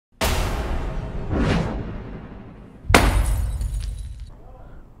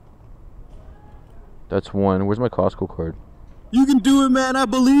That's one. Where's my Costco card? You can do it, man. I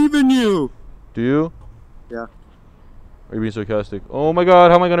believe in you. Do you? Yeah. Are you being sarcastic? Oh my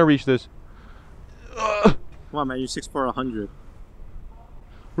god, how am I gonna reach this? Come on, man. You're 6'4", 100.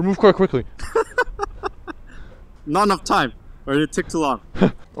 Remove card quickly. Not enough time, or it'll take too long.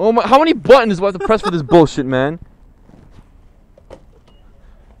 Oh my! How many buttons do I have to press for this bullshit, man?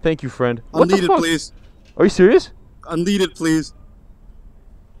 Thank you, friend. Unlead it, please. Are you serious? Unlead it, please.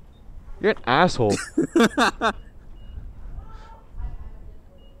 You're an asshole.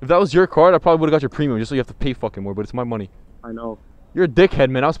 If that was your card, I probably would have got your premium just so you have to pay fucking more, but it's my money. I know. You're a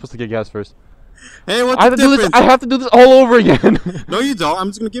dickhead, man. I was supposed to get gas first. Hey, what's the difference? I have to do this all over again. No, you don't. I'm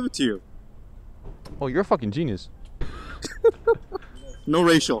just gonna give it to you. Oh, you're a fucking genius. No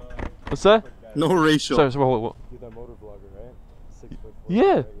racial. What's that? No racial. Sorry, You're that motor vlogger, right? 6'4". Yeah.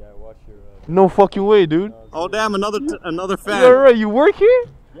 Yeah, watch your... No fucking way, dude. Oh, damn, another fan. Yeah, right. You work here?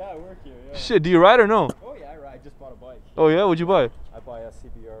 Yeah, I work here, yeah. Shit, do you ride or no? Oh, yeah, I ride. I just bought a bike. Oh, yeah? What'd you buy? I buy a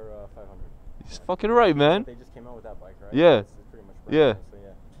CBR 500. He's fucking right, man. They just came out with that bike, right? Yeah. It's pretty much brand Yeah. new, so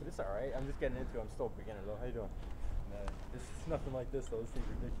yeah. But it's alright. I'm just getting into it. I'm still a beginner, though. How you doing? It's nothing like this, though. This thing's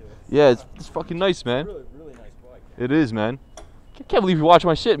ridiculous. Yeah, it's fucking nice, man. Really, really nice bike. It is, man. I can't believe you watch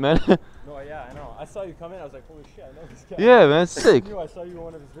my shit, man. No, yeah, I know. I saw you come in. I was like, holy shit, I know this guy. Yeah, man, it's sick. I knew I saw you in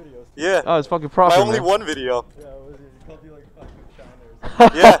one of his videos. Too. Yeah. Oh, it's fucking profit, My only man. one video. Yeah, what was it? He called you like 5FootChina or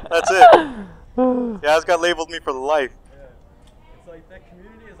something. Yeah, that's it. Yeah, it's got labeled me for life. Yeah. It's like that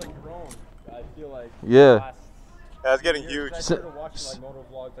community is like grown. I feel like. Yeah. Yeah, it's getting huge. I started watching like motor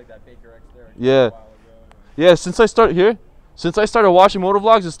vlogs like that Baker X there. Yeah. A while ago. Yeah, since I started watching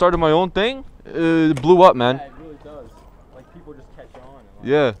motovlogs and started my own thing, it blew up, man. Yeah, it really does. Like people just catch on. And like,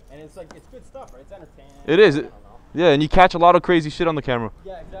 Yeah. And it's like, it's good stuff, right? It's entertaining. It is. I don't know. Yeah, and you catch a lot of crazy shit on the camera.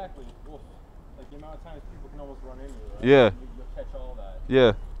 Yeah, exactly. Well, like the amount of times people can almost run into you, right? Yeah. You'll catch all that. Yeah.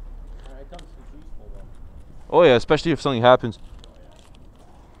 And it comes to useful though. Oh yeah, especially if something happens.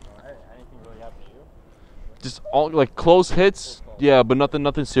 Anything really happen to you? Just all like close hits. Yeah, but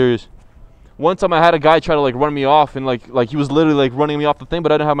nothing serious. One time I had a guy try to like run me off, and like he was literally like running me off the thing,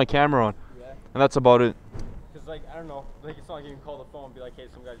 but I didn't have my camera on. Yeah. And that's about it. Because like I don't know, like it's not like you can call the phone and be like, hey,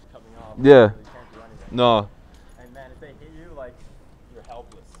 some guy's just cutting me off. Yeah. You really can't do anything. No. And man, if they hit you, like you're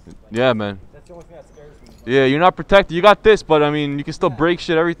helpless. Like, Yeah, man. That's the only thing that scares me. Yeah, you're not protected. You got this, but I mean, you can still break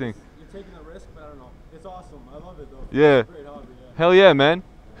shit, everything. You're taking a risk, but I don't know. It's awesome. I love it though. Yeah. It's a great hobby, yeah. Hell yeah, man.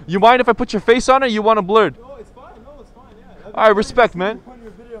 You mind if I put your face on it? Or you want it blurred? No, it's fine. No, it's fine. Yeah. All right, respect, man.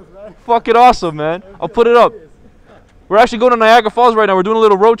 Your videos, right? Fucking awesome, man. I'll put it up. We're actually going to Niagara Falls right now. We're doing a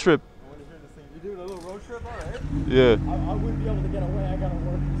little road trip. I want to hear this thing. You're doing a little road trip, alright? Yeah. I wouldn't be able to get away. I gotta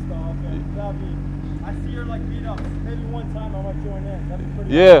work and stuff. And that'd be, I see your like meetups. Maybe one time I might join in. That'd be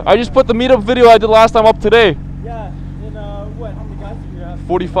pretty. Yeah, awesome. I just put the meetup video I did last time up today. Yeah. In what? How many guys do you have?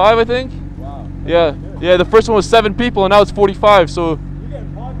 45, I think. Wow. Yeah. Yeah, the first one was 7 people, and now it's 45. So. You're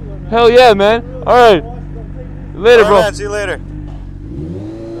getting popular, man. Hell yeah, man. Really All right. Later, bro. Man, see you later.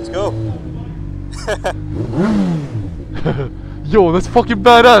 Let's go. Yo, that's fucking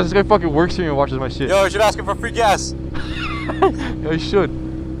badass. This guy fucking works here and watches my shit. Yo, you should ask him for free gas. Yeah, you should.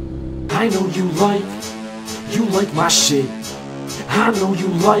 I know you like my shit. I know you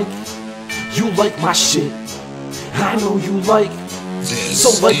like my shit. I know you like, so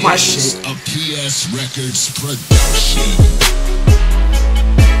like my shit. A PS Records production.